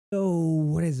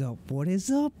is up? What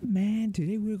is up, man?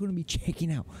 Today we're going to be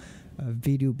checking out a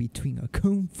video between a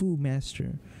kung fu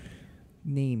master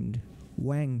named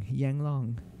Wang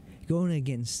Yanlong going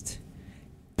against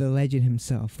the legend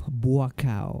himself,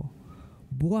 Buakaw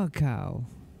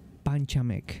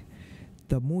Banchamek,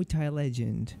 the Muay Thai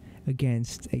legend,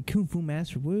 against a kung fu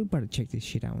master. We're about to check this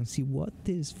shit out and see what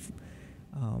this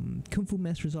kung fu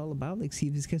master is all about. Like, see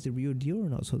if this guy's a real deal or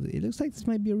not. So it looks like this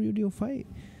might be a real deal fight.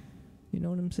 You know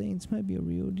what I'm saying? This might be a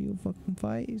real deal fucking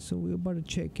fight. So we're about to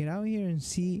check it out here and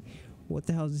see what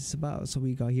the hell this is about. So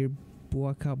we got here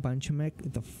Buakaw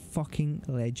Banchamek, the fucking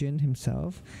legend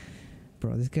himself.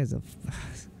 Bro, this guy's a...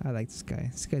 I like this guy.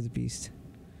 This guy's a beast.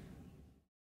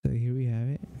 So here we have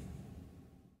it.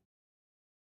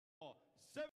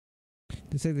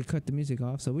 They say they cut the music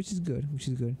off, so which is good.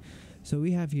 So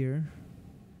we have here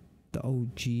the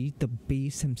OG, the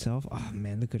beast himself. Oh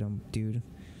man, look at him, dude.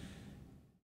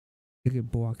 Look at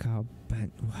Buakaw. Wow,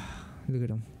 look at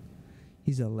him.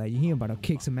 He's a legend. He about to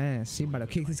kick some ass. He about to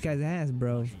kick this guy's ass,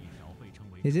 bro.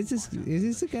 Is this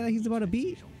the guy that he's about to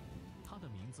beat?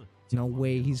 No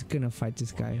way, he's gonna fight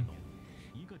this guy.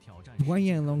 Wang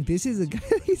Yanlong, this is a guy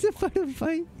he's about to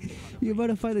fight. You're about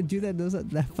to fight a dude that knows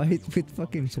that fight with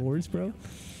fucking swords, bro.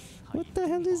 What the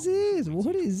hell is this?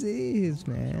 What is this,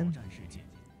 man?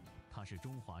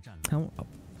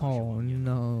 Oh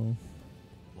no.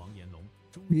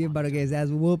 He about to get his ass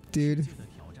whooped, dude.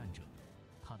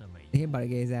 He about to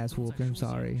get his ass whooped, I'm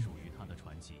sorry.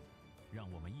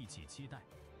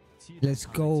 Let's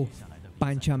go,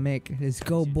 Banchamek. Let's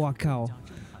go, Buakaw.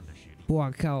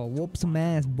 Buakaw, whoop some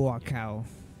ass, Buakaw.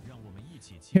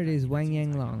 Here it is, Wang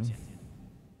Yanlong.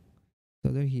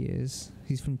 So there he is.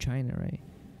 He's from China, right?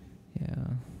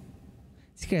 Yeah.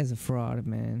 This guy's a fraud,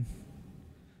 man.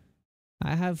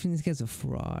 I have a feeling this guy's a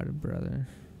fraud, brother.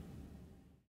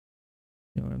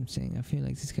 You know what I'm saying? I feel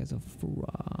like this guy's a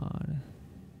fraud.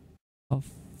 A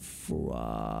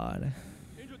fraud.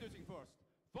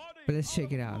 But let's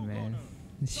check it out, man.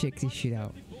 Let's check this shit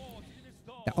out.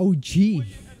 The OG.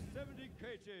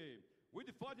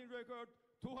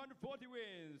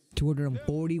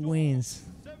 240 wins.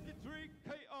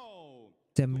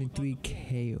 73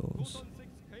 KOs.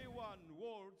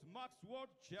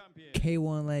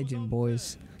 K1 legend,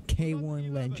 boys.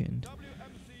 K1 legend.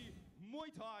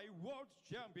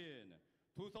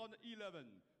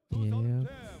 Yeah.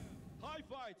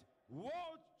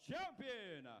 World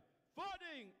champion,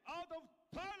 fighting out of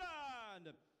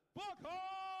Thailand,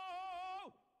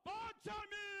 Buakaw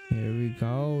Banchamek. Here we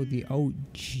go, the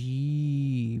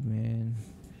OG, man.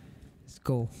 Let's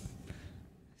go.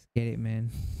 Let's get it, man.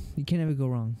 You can't ever go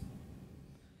wrong.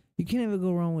 You can't ever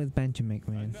go wrong with Banchamek,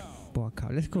 man.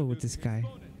 Buakaw. Let's go with this guy.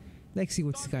 Let's see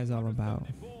what this guy's all about.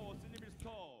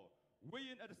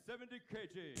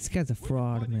 This guy's a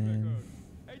fraud, man.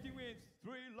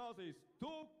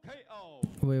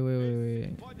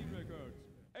 Wait.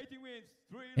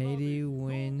 80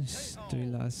 wins, 3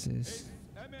 losses.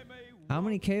 How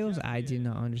many KOs? I did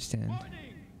not understand.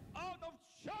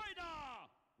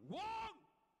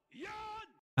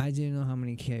 I didn't know how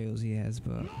many KOs he has,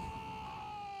 but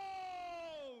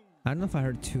I don't know if I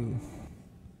heard 2.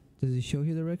 Does it show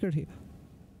here the record here?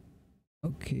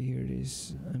 Okay, here it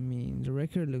is. I mean, the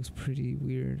record looks pretty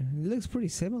weird. It looks pretty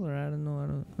similar. I don't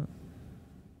know.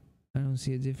 I don't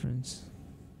see a difference.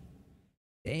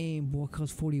 Dang,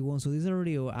 Buakaw's 41. So this is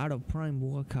already out of prime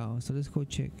Buakaw. So let's go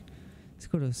check. Let's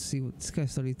go to see what this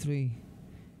guy's 33.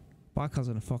 Buakaw's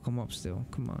gonna fuck him up still.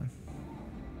 Come on.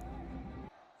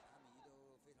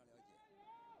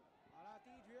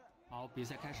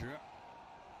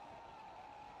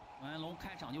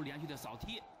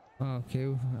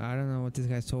 Okay, I don't know what this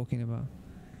guy's talking about.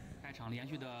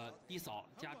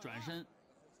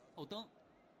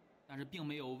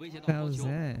 How's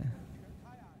that?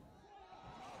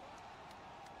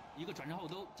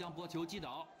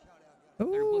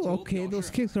 Oh, okay,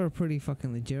 those kicks are pretty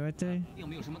fucking legit right there.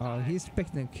 Oh, he's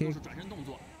expecting a kick.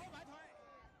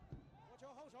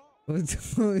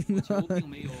 What's going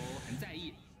on?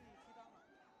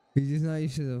 He's just not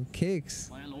used to the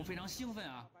kicks.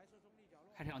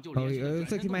 Oh, it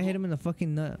looks like he might hit him in the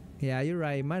fucking nut. Yeah, you're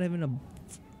right. He might have been a... You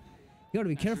gotta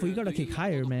be careful. You gotta kick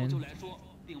higher, man.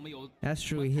 That's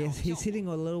true. He's hitting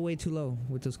a little way too low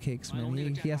with those kicks, man.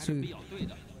 He has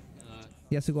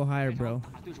to go higher, bro.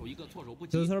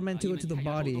 Those are meant to go to the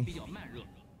body.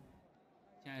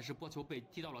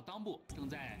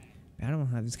 I don't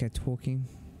have this guy talking,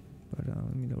 but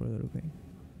let me lower a little bit.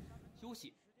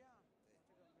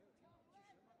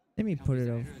 Let me put it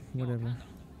up. Whatever.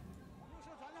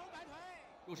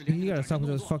 You gotta stop with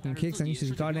those fucking kicks and use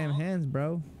his goddamn hands,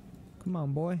 bro. Come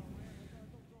on, boy.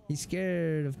 He's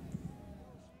scared of.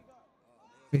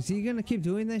 Is he gonna keep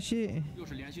doing that shit? 又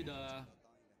是连续的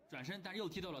转身，但是又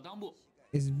踢到了裆部。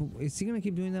Is he gonna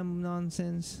keep doing that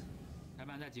nonsense? 裁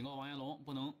判在警告王彦龙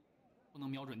不能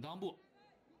瞄准裆部。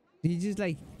He just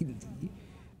like,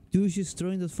 dude's just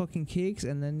throwing those fucking kicks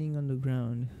and landing on the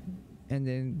ground, and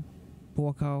then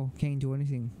Buakaw can't do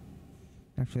anything.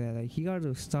 After that, like he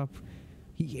gotta stop.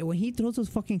 When he throws those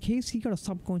fucking kicks, he gotta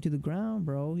stop going to the ground,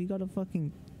 bro. He gotta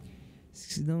fucking,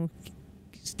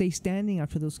 stay standing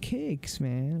after those kicks,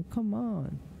 man. Come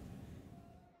on.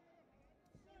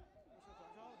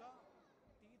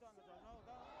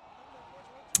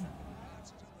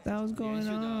 That was going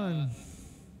on.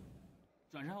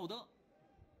 转身后蹬。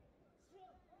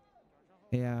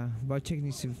 Yeah, Bartek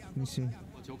needs to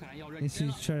球看来要认 needs 真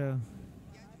to 了。 try to.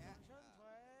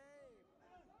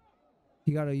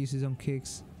 He gotta use his own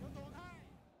kicks.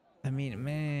 I mean,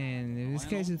 man, this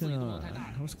guy's just gonna.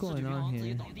 What's going on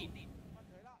here?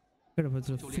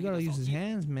 He gotta use his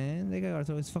hands, man. They gotta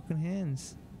throw his fucking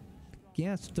hands.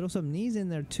 Yeah, throw some knees in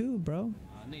there too, bro.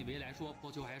 内围来说，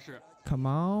波球还是 Come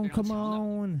on, come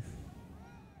on.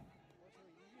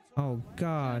 Oh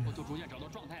God. 波球逐渐找到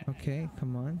状态。 Okay,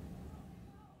 come on.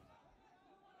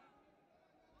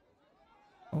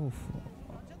 Oh.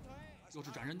 又是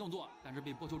转身动作，但是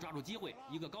被波球抓住机会，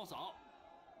一个高扫。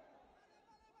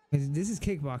 This is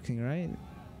kickboxing, right?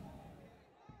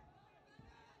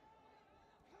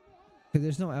 Because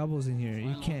there's no elbows in here.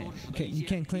 You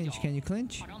can't clinch. Can you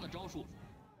clinch? 夸张的招数，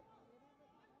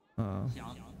 Oh.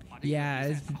 想把这个 Yeah,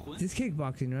 比 it's, 赛打混。 this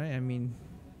kickboxing, right? I mean,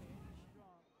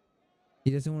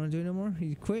 he doesn't want to do it no more.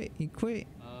 He quit. He quit.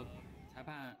 裁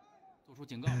判做出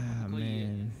警告， Ah 不可以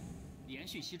man. 连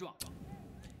续膝撞。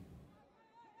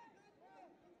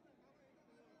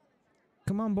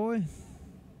 Come on, boy.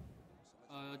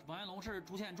 王彦龙是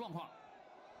出现状况。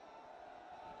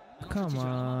 Come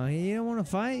on. You don't want to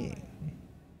fight?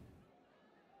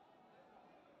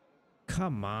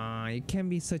 Come on. You can't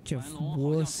be such a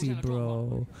wussy,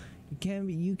 bro.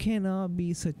 You cannot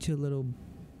be such a little.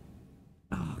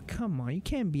 Oh, come on. You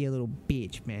can't be a little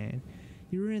bitch, man.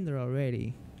 You're in there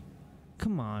already.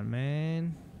 Come on,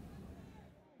 man.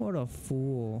 What a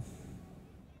fool.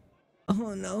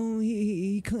 Oh no,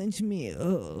 he clinched me.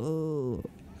 Oh,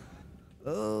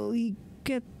 he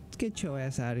get your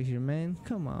ass out of here, man.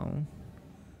 Come on.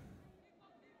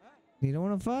 You don't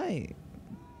want to fight.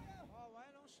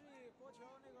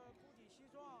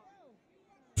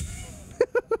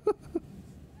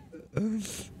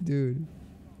 Dude.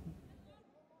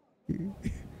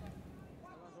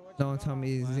 Don't tell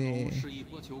me 王彦龙 he's 示意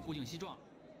波球固定膝撞，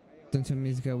 Don't tell me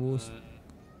he's got wolves.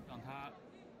 让他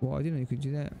Whoa, I didn't know you could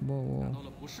do that. Whoa, 感 whoa. 到了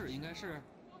不适，应该是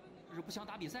这是不想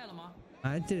打比赛了吗？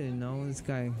 I didn't know this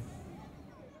guy.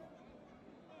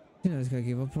 You know this guy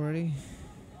gave up already?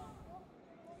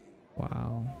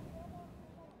 Wow.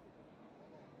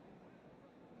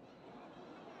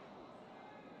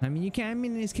 I mean, you can't. I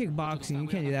mean, it's kickboxing. You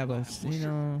can't do that, but you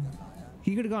know,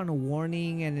 he could have gotten a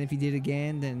warning, and if he did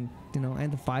again, then you know,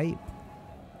 end the fight.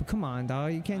 But come on,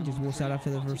 dog. You can't just wuss out after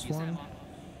the first one.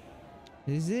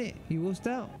 This is it. He wussed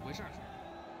out. 怎么回事？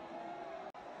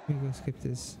 Let me go skip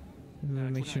this. I'm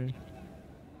gonna make sure.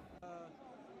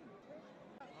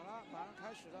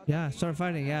 Yeah, start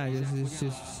fighting. Yeah, just. 暂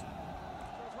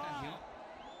停。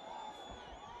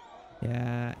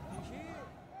 Yeah.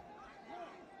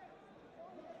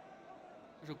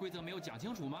 这是规则没有讲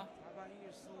清楚吗？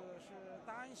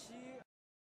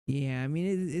 Yeah, I mean,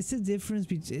 it's a difference.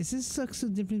 It's just such a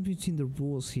difference between the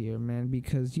rules here, man.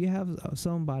 Because you have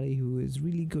somebody who is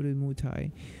really good at Muay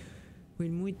Thai.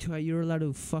 With Muay Thai, you're allowed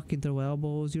to fucking throw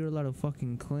elbows. You're allowed to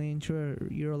fucking clinch.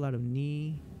 You're allowed to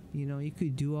knee. You know, you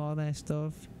could do all that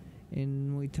stuff in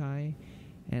Muay Thai.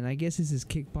 And I guess this is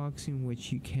kickboxing,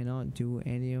 which you cannot do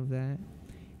any of that.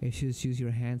 It's just use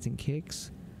your hands and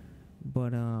kicks.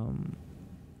 But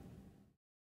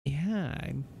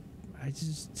yeah, I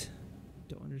just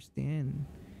don't understand.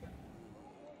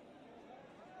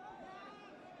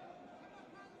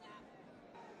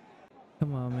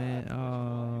 Come on, man.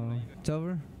 Oh, it's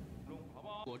over.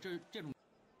 我这种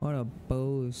What a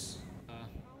boss.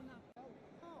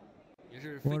 也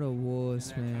是非 What a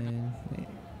wuss, man.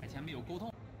 赛前没有沟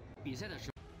通，比赛的时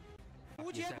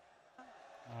候，比赛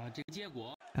这个结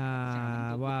果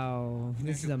Ah, wow.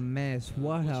 This is a mess.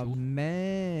 What a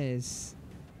mess.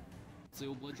 自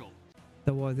由搏手，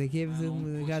 So what? They gave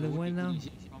him the guy the win now?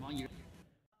 双方一人。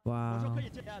我说 Wow. 可以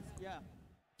这样子，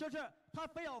就是他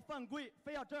非要犯规，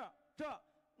非要这，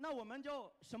那我们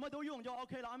就什么都用就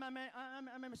OK 了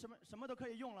，MMA 什么都可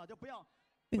以用了，就不要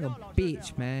Being a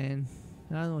bitch, man.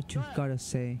 I don't know what you gotta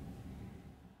say.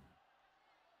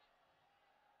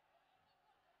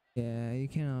 Yeah, you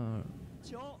cannot.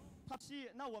 球他气，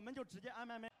那我们就直接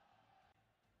MMA。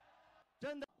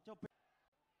真的就不。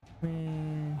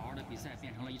Man. 好好的比赛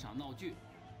变成了一场闹剧，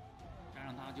这样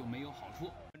让他就没有好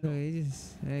处。 It's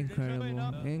just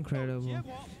incredible, incredible.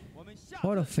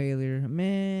 What a failure,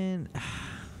 man.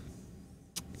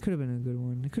 Could have been a good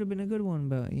one. It could have been a good one,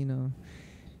 but you know,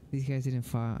 these guys didn't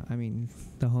fight. I mean,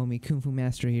 the homie Kung Fu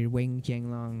Master here, Wang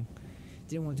Yanlong,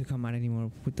 didn't want to come out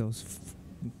anymore with those.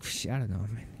 I don't know,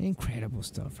 man. Incredible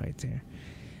stuff right there.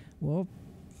 Well,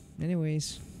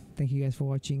 anyways, thank you guys for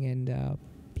watching and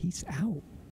peace out.